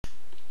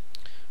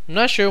I'm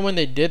not sure when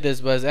they did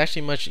this, but it's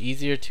actually much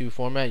easier to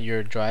format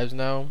your drives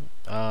now.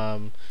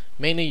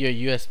 Mainly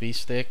your USB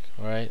stick.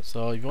 Alright,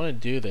 so if you want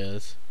to do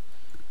this,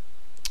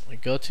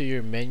 go to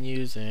your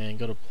menus and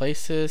go to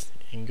places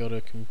and go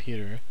to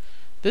computer.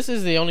 This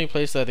is the only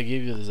place that they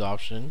give you this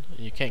option.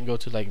 You can't go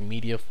to like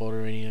media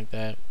folder or anything like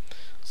that,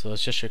 so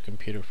it's just your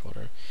computer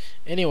folder.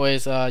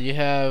 Anyways, you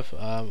have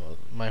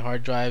my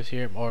hard drives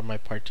here, or my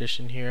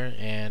partition here,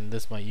 and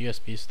this is my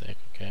USB stick.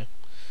 Okay,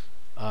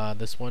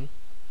 this one.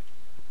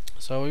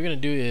 So what we're gonna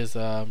do is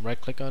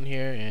right click on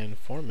here and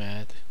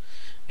format,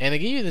 and they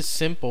give you this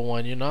simple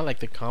one. You're not like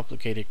the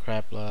complicated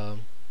crap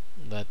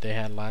that they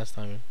had last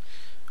time.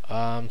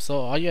 So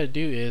all you gotta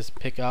do is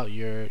pick out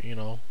your,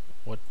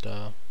 what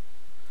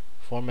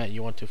format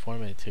you want to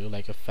format it to,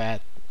 like a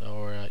FAT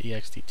or a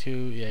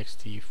ext2,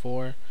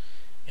 ext4,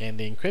 and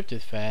the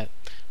encrypted FAT.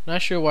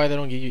 Not sure why they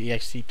don't give you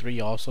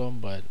ext3 also,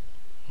 but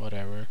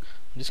whatever.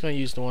 I'm just gonna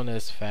use the one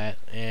that's FAT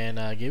and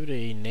give it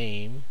a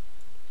name.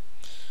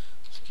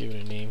 Let's give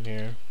it a name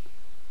here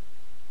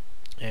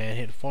and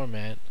hit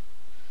format.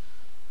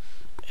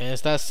 And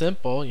it's that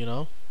simple,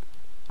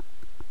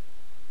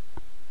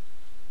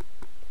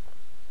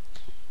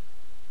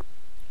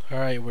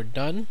 Alright, we're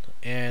done,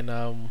 and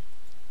now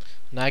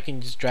I can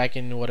just drag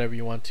in whatever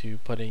you want to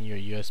put in your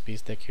USB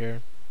stick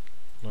here.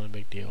 Not a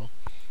big deal.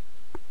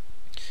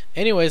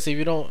 Anyways, if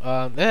you don't,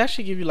 they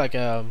actually give you like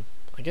I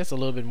guess a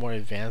little bit more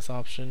advanced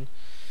option.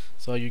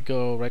 So you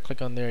go right click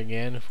on there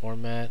again,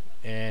 format,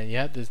 and you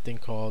have this thing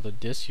called the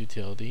disk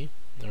utility.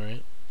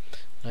 Alright,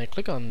 now you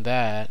click on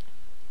that.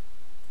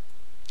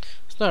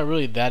 It's not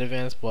really that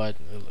advanced, but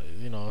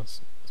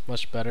it's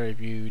much better if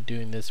you're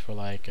doing this for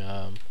like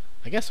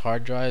I guess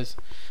hard drives,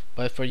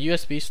 but for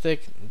USB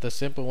stick, the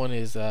simple one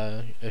is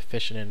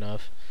efficient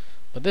enough.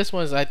 But this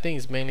one I think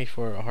is mainly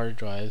for hard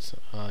drives.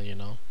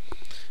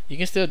 You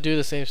can still do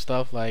the same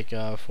stuff like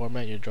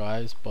format your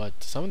drives,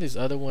 but some of these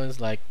other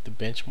ones like the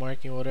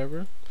benchmarking or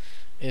whatever,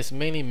 is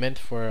mainly meant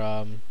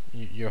for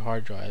your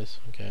hard drives.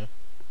 Okay,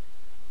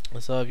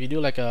 so if you do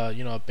like a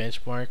a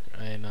benchmark,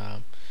 and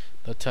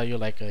they'll tell you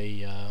like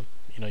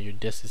your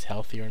disk is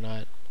healthy or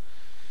not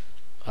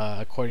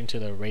according to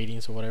the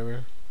ratings or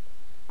whatever.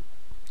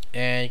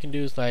 And you can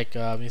do is like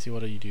let me see,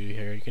 what do you do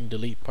here? You can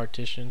delete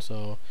partition.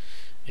 So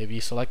if you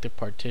select a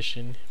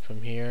partition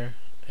from here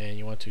and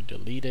you want to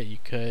delete it, you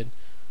could,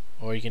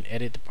 or you can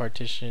edit the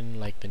partition,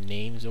 like the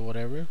names or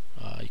whatever.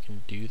 You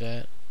can do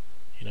that,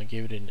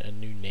 give it a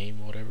new name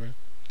or whatever.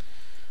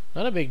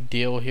 Not a big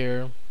deal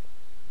here.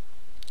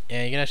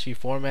 And you can actually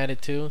format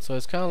it too, so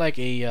it's kind of like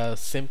a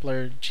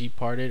simpler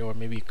gparted, or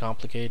maybe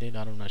complicated,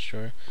 I'm not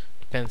sure,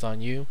 depends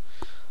on you.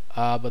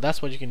 But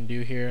that's what you can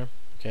do here.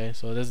 Okay,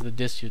 so this is the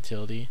disk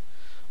utility,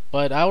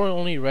 but I would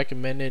only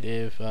recommend it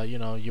if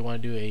you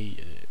want to do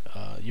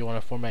you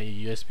want to format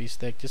your USB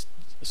stick. Just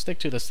stick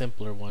to the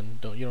simpler one.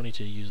 You don't need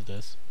to use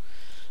this.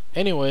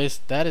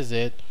 Anyways, that is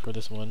it for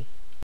this one.